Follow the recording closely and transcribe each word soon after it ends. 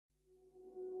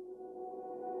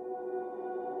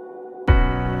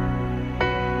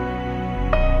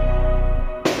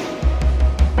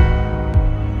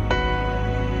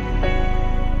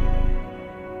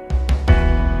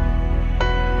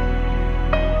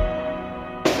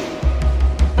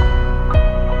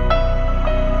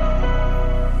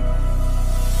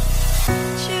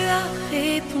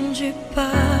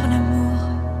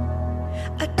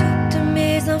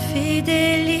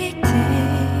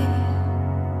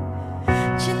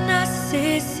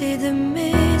cessé de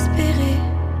m'espérer.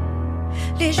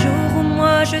 Les jours où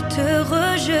moi je te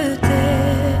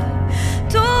rejetais,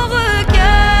 ton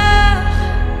regard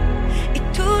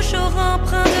est toujours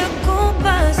empreint de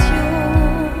compassion.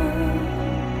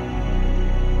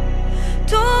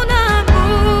 Ton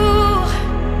amour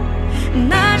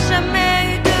n'a jamais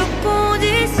eu de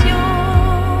condition.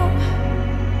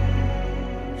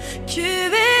 Tu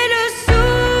es le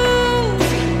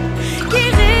souffle qui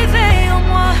réveille en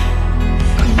moi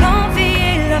l'envie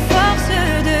et la force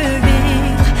de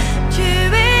vivre. Tu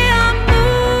es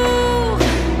amour,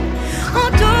 en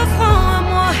t'offrant à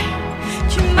moi,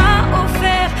 tu m'as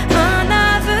offert un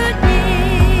avenir.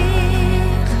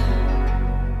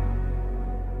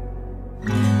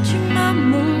 Tu m'as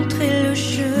montré le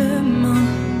chemin,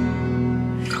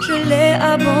 je l'ai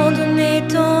abandonné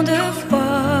tant de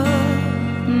fois,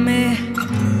 mais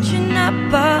tu n'as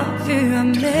pas vu à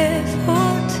mes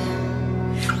fautes.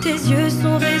 Tes yeux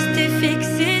sont restés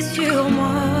fixés sur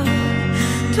moi.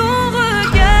 Ton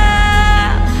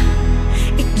regard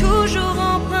est toujours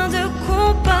empreint de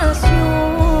compassion.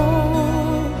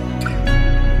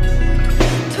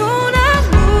 Ton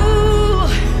amour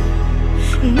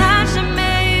n'a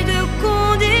jamais eu de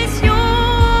condition.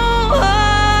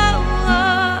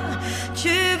 Tu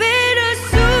es le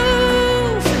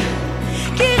souffle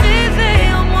qui réveille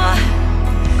en moi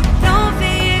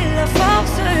l'envie et la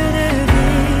force de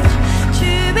vivre.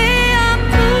 Tu es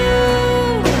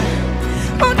amour,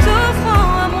 en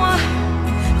t'offrant à moi,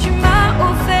 tu m'as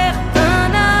offert un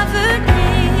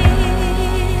avenir.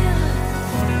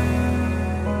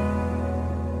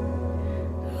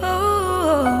 Oh,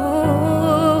 oh,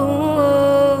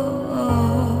 oh, oh.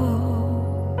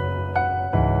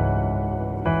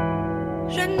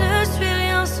 Je ne suis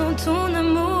rien sans ton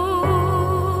amour.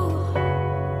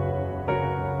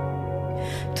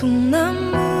 Ton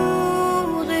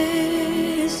amour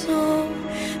est sans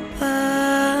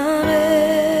pareil.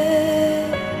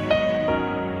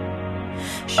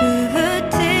 Je veux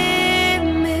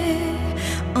t'aimer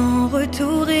en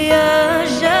retour et à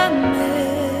jamais.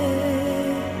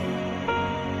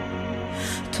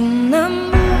 Ton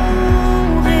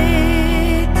amour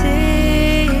est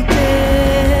éternel.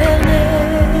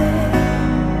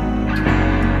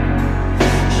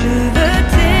 Je veux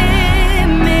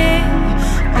t'aimer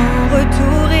en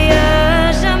retour et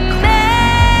à jamais.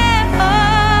 Oh,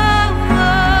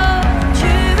 oh.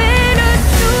 Tu es le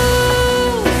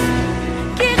souffle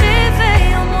qui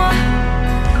réveille en moi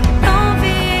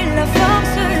l'envie et la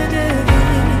force de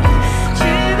vivre.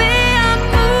 Tu es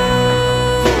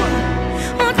amour,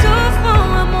 en t'offrant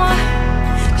à moi,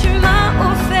 tu m'as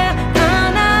offert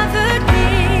un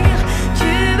avenir.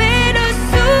 Tu es le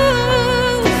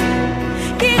souffle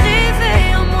qui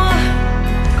réveille en moi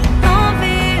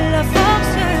l'envie et la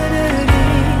force de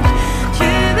vivre. Tu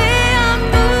es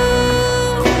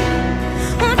amour,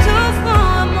 en t'offrant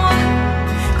à moi,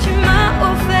 tu m'as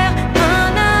offert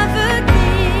un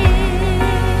avenir.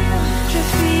 Je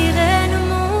fuirai le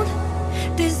monde,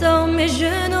 désormais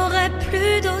je n'aurai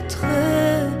plus d'autre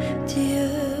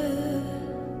Dieu.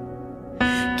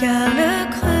 Car le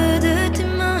creux de tes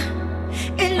mains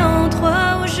est l'endroit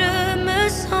où je me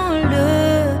sens le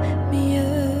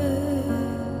mieux.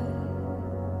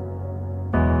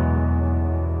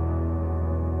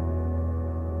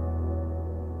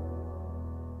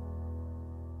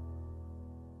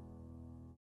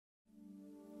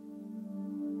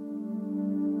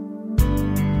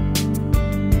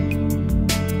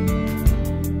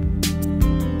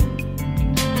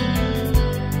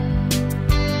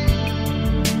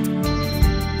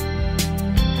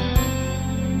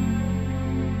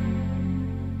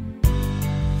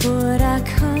 Would I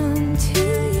come to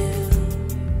you?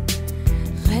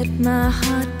 Let my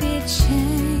heart be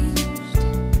changed,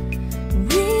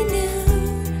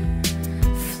 renewed,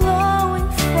 flowing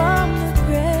from the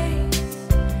grace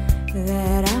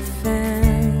that I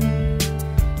found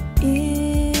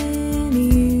in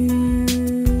you.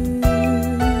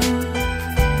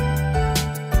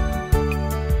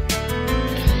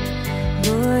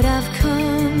 Lord, I've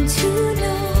come to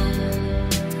know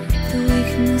the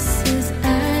weaknesses I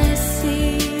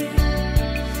see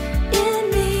in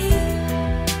me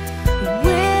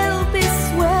will be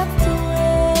swept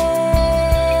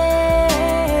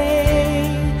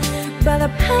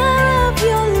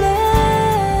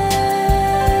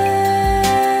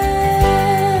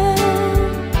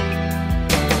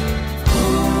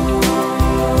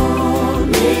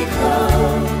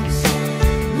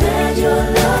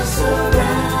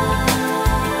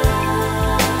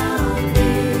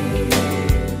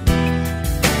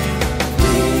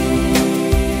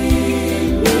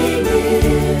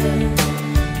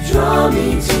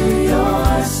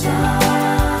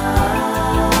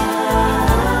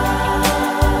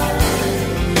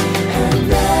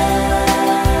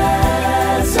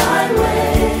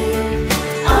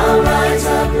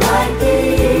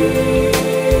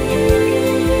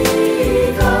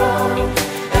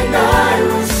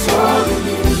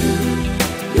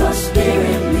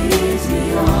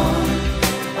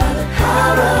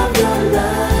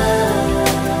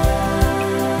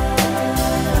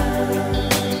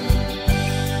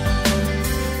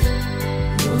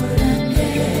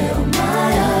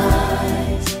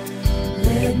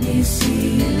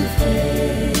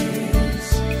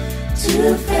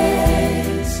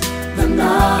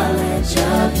knowledge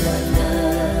of your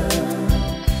love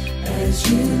as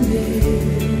you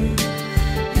live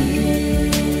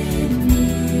in me.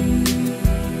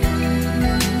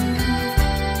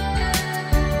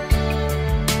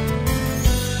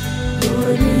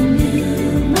 Lord,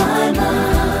 renew my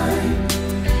mind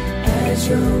as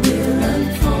your will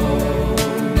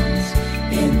unfolds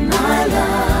in my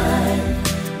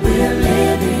life. We're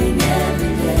living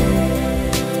every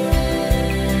day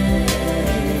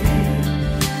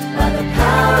by the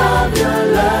power of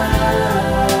your love.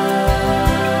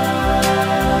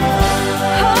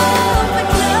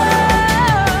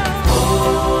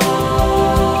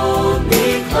 Hold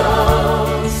me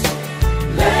close,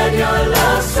 let your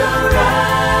love surround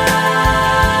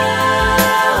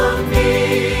me.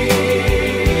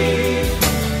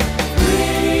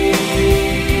 Bring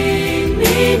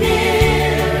me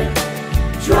near,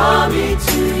 draw me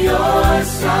to your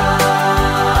side.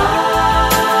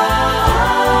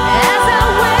 As I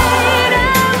wait,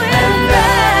 and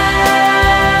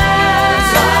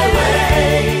as I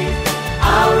wait,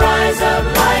 I'll rise up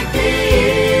like the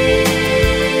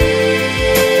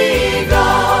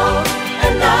eagle,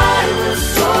 and I will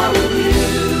soar with you.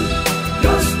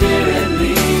 Your spirit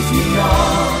leads me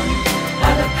on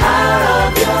by the power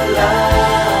of your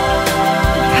love.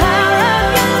 Power of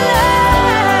your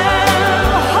love.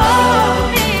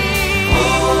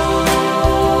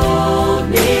 Hold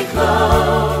me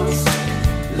close.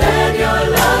 Let your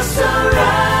love surround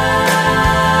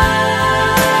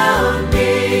me.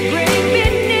 Bring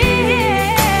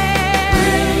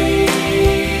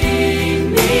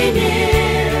me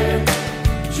near.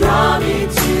 Draw me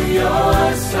to your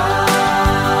side.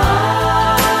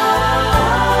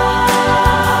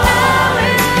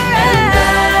 And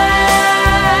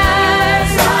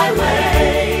as I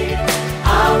wait,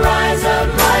 I'll rise up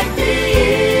like the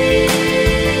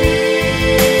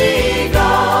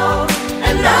eagle,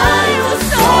 and I will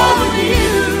soar with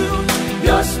you.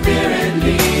 Your spirit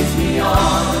leads me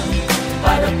on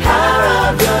by the power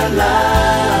of your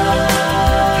love.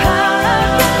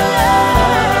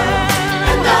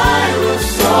 And I will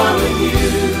soar with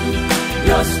you.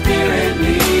 Your spirit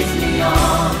leads me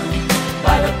on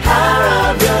by the power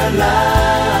of your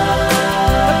love.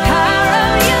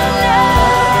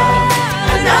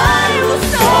 And I will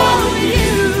soar with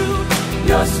you.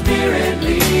 Your spirit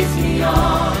leads me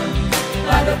on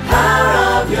by the power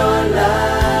of your love.